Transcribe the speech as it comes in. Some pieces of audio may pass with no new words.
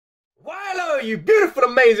Why, hello, you beautiful,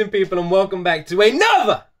 amazing people, and welcome back to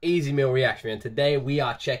another Ez Mil Reaction. And today we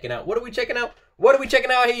are checking out. What are we checking out? What are we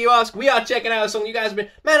checking out here, you ask? We are checking out a song you guys have been.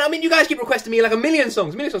 Man, I mean, you guys keep requesting me like a million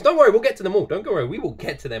songs. Don't worry, we'll get to them all. Don't worry, we will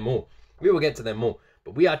get to them all. We will get to them all.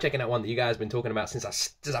 But we are checking out one that you guys have been talking about since I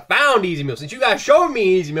found Ez Mil, since you guys showed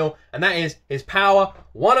me Ez Mil, and that is his Power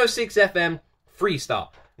 106 FM Freestyle.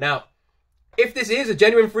 Now, if this is a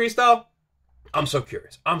genuine freestyle, I'm so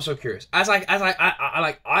curious. I'm so curious.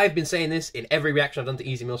 I've been saying this in every reaction I've done to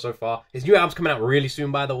Ez Mil so far. His new album's coming out really soon,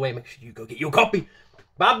 by the way. Make sure you go get your copy.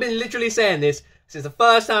 But I've been literally saying this since the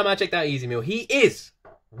first time I checked out Ez Mil. He is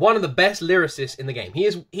one of the best lyricists in the game. He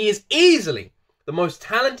is easily the most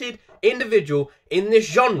talented individual in this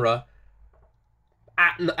genre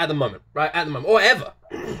at the moment, right? At the moment, or ever.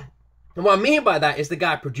 And what I mean by that is the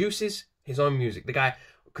guy produces his own music. The guy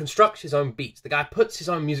constructs his own beats. The guy puts his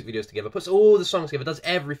own music videos together, puts all the songs together, does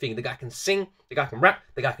everything. The guy can sing, the guy can rap,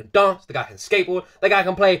 the guy can dance, the guy can skateboard, the guy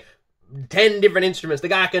can play 10 different instruments, the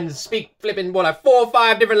guy can speak flipping, 4 or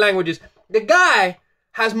 5 different languages. The guy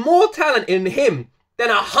has more talent in him than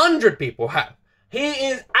 100 people have. He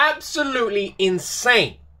is absolutely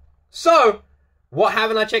insane. So, what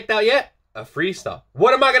haven't I checked out yet? A freestyle.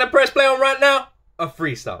 What am I going to press play on right now? A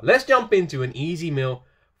freestyle. Let's jump into an Ez Mil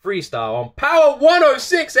Freestyle on Power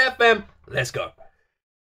 106 FM. Let's go.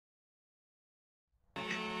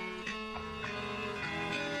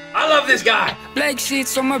 I love this guy. Black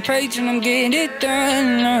sheets on my page and I'm getting it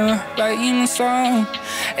done, writing a song.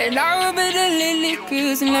 And I will be the lily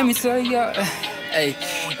cause, and let me tell ya, hey,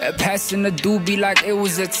 passing the doobie like it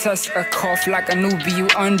was a test, a cough like a newbie, you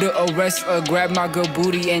under arrest, grab my good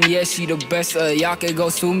booty and yeah, she the best, y'all can go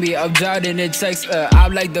sue me, I'm jotting in text,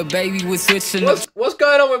 I'm like the baby with switching up. What's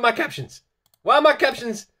going on with my captions? Why are my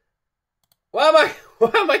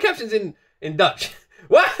captions in Dutch?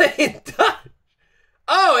 Why are they in Dutch?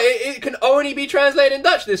 Oh, it can only be translated in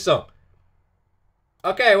Dutch, this song.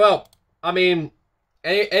 Okay, well, I mean,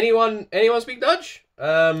 anyone speak Dutch?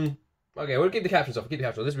 Okay, we'll keep the captions off.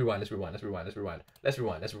 Let's rewind.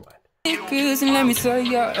 And let me tell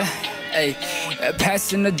ya, hey,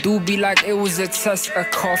 passing the doobie like it was a test, a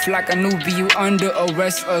cough like a newbie, you under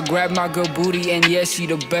arrest, grab my good booty and yeah, she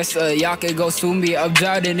the best, y'all can go sue me, I'm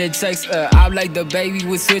jotting in text, I'm like the baby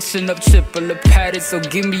with switching up triple the pattern, so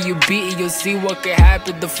give me your beat and you'll see what can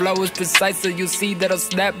happen, the flow is precise, so you'll see that I'll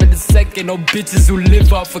snap in a second, no bitches who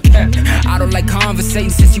live off a cap, I don't like conversating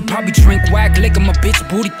since you probably drink whack, lick my bitch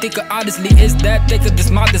booty thicker, honestly is that thicker, this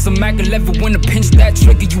mouth is a Mac 11 when I pinch that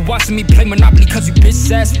trigger, you watching me play Monopoly cause you bitch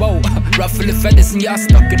ass, whoa. Ruffling feathers and y'all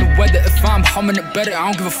stuck in the weather. If I'm humming it better, I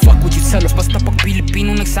don't give a fuck what you tell us. Basta pag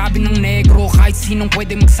Pilipino nagsabi ng negro, kahit sinong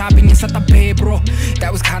pwede magsabi niya sa tabi, bro.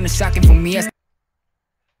 That was kinda shocking for me.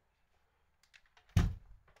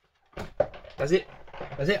 That's it.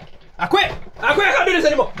 I quit. I can't do this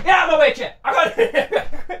anymore. Get out of my way, chat. I can't.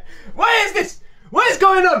 What is this? What is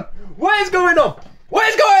going on?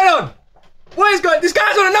 This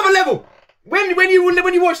guy's on another level. When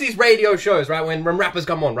you watch these radio shows, right, when rappers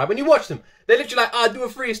come on, right, when you watch them, they're literally like, do a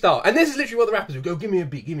freestyle. And this is literally what the rappers do. Go, give me a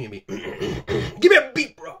beat. Give me a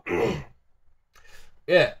beat, bro.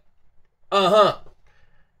 Yeah. Oh,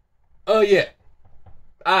 yeah.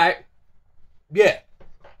 Alright. Yeah.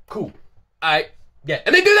 Cool. Alright. Yeah.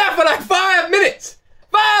 And they do that for like 5 minutes.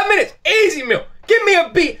 5 minutes. Ez Mil. Give me a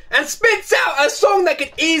beat and spits out a song that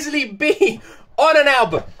could easily be on an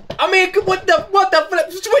album. I mean, what the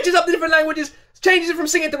flip? Switches up the different languages, changes it from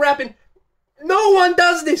singing to rapping. No one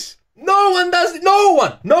does this. No one. I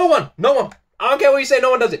don't care what you say, no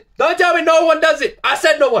one does it. Don't tell me no one does it. I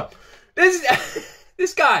said no one. This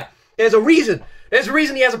guy, there's a reason. There's a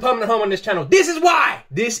reason he has a permanent home on this channel. This is why.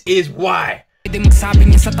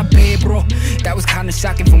 That was kinda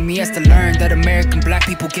shocking for me as to learn that American black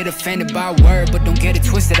people get offended by a word, but don't get it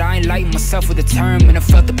twisted, I ain't lighting myself with a term, and I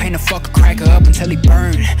felt the pain to fuck a cracker up until he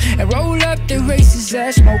burned. And roll up the racist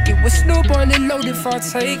ass, smoke it with Snoop on and loaded for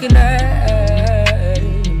taking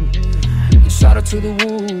aim. Shout out to the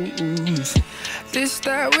wolves. This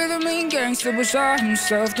that with a mean gangster was shot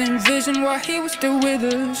himself, the envision why he was still with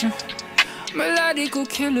us. Melodical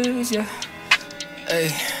killers, yeah.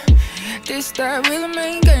 Hey. This that with a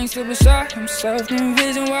main gangster beside himself, the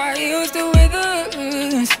reason why he was still with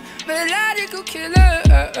us. Melodical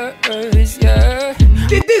killers, yeah.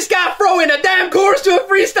 Did this guy throw in a damn chorus to a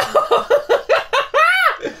freestyle?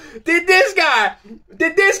 Did this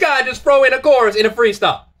guy just throw in a chorus in a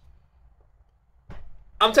freestyle?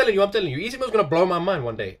 I'm telling you, Ez Mil's gonna blow my mind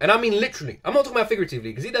one day. And I mean literally. I'm not talking about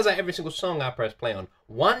figuratively, because he does that every single song I press play on.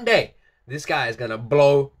 One day, this guy is gonna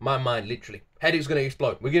blow my mind, literally. Headache's gonna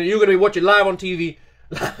explode. You're gonna be watching live on TV.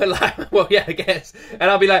 Well, yeah, I guess. And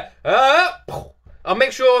I'll be like, I'll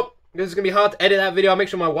make sure, because it's going to be hard to edit that video, I'll make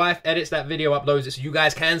sure my wife edits that video, uploads it, so you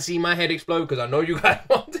guys can see my head explode, because I know you guys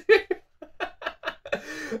want to.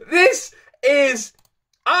 This is,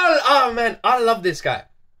 oh man, I love this guy.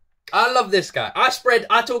 I love this guy. I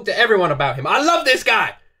talk to everyone about him. I love this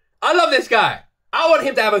guy. I love this guy. I want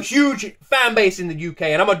him to have a huge fan base in the UK,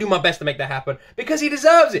 and I'm going to do my best to make that happen, because he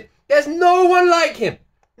deserves it. There's no one like him.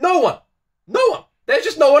 No one. No one. There's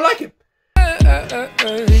just no one like him.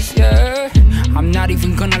 Yeah. I'm not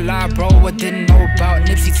even gonna lie, bro, I didn't know about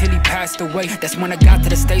Nipsey till he passed away. That's when I got to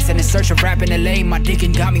the States and in search of rap in LA. My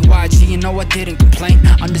digging got me YG, you know I didn't complain.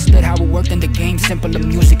 Understood how it worked in the game, simpler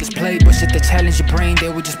music is played. But shit to challenge your brain, they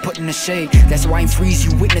were just put in the shade. That's why in Freeze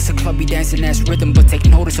you witness a club be dancing ass rhythm. But take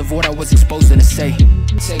notice of what I was exposed to say.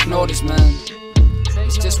 Take notice, man.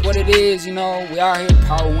 It's just what it is, you know. We out here,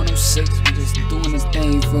 Power 106, we just doing this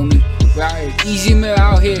thing, you feel me? We out here, Ez Mil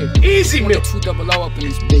out here. Ez Mil. 200 up in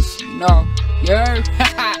this bitch, you know. Yeah.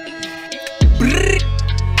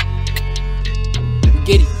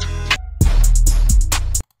 Get it.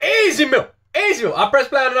 Ez Mil. Ez Mil. I pressed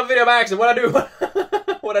play on another video by accident. What I do?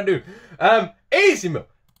 What I do? Ez Mil.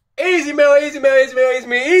 Ez Mil. Ez Mil. Ez Mil. Ez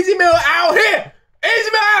Mil. Ez Mil out here. Ez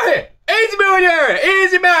Mil out here. Ez Mil in your area.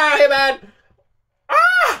 Ez Mil out here, man.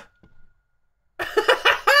 Ah!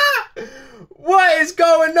 What is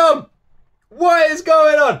going on? What is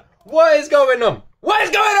going on? What is going on? What is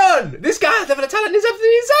going on? This guy's level of talent is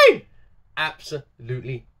absolutely insane.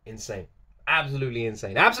 Absolutely insane. Absolutely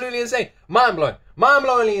insane. Absolutely insane. Mind blowing. Mind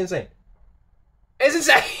blowingly insane. It's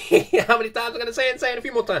insane. How many times am I going to say insane? A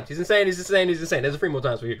few more times. He's insane. He's insane. He's insane. There's 3 more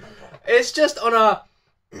times for you. It's just on a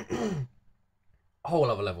whole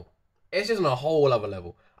other level. It's just on a whole other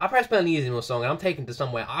level. I press play on the Ez Mil song and I'm taken to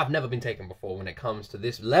somewhere I've never been taken before when it comes to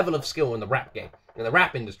this level of skill in the rap game, in the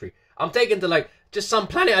rap industry. I'm taken to like just some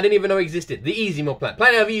planet I didn't even know existed. The Ez Mil planet.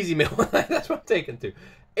 Planet of Ez Mil. That's what I'm taken to.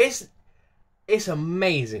 It's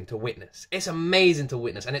amazing to witness. It's amazing to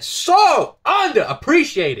witness. And it's so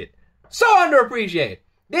underappreciated. So underappreciated.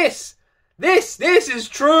 This is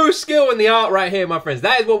true skill in the art right here, my friends.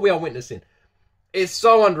 That is what we are witnessing. It's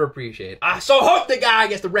so underappreciated. I so hope the guy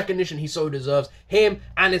gets the recognition he so deserves. Him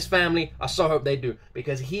and his family, I so hope they do.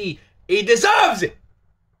 Because he deserves it.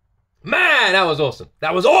 Man, that was awesome.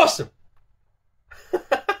 That was awesome.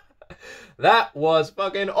 That was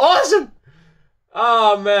fucking awesome.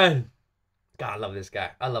 Oh, man. God, I love this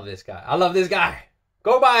guy. I love this guy. I love this guy.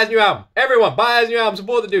 Go buy his new album. Everyone, buy his new album.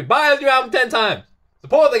 Support the dude. Buy his new album 10 times.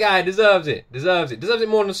 Support the guy. Deserves it. Deserves it. Deserves it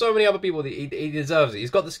more than so many other people. He deserves it. He's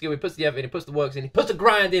got the skill. He puts the effort in. He puts the works in. He puts the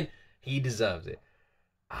grind in. He deserves it.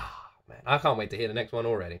 Ah, man. I can't wait to hear the next one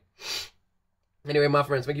already. Anyway, my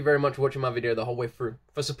friends, thank you very much for watching my video the whole way through.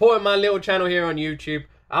 For supporting my little channel here on YouTube.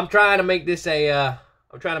 I'm trying to make this a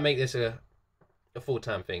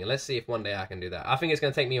full-time thing. And let's see if one day I can do that. I think it's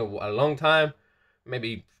going to take me a long time.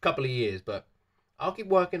 Maybe a couple of years. But I'll keep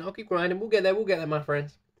working. I'll keep grinding. We'll get there. We'll get there, my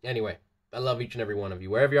friends. Anyway. I love each and every one of you.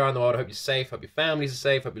 Wherever you are in the world, I hope you're safe. Hope your families are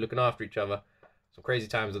safe. Hope you're looking after each other. Some crazy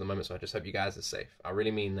times at the moment, so I just hope you guys are safe. I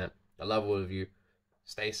really mean that. I love all of you.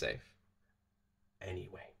 Stay safe.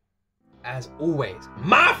 Anyway, as always,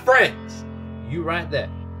 my friends, you right there,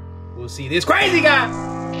 will see this crazy guy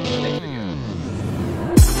in the next video.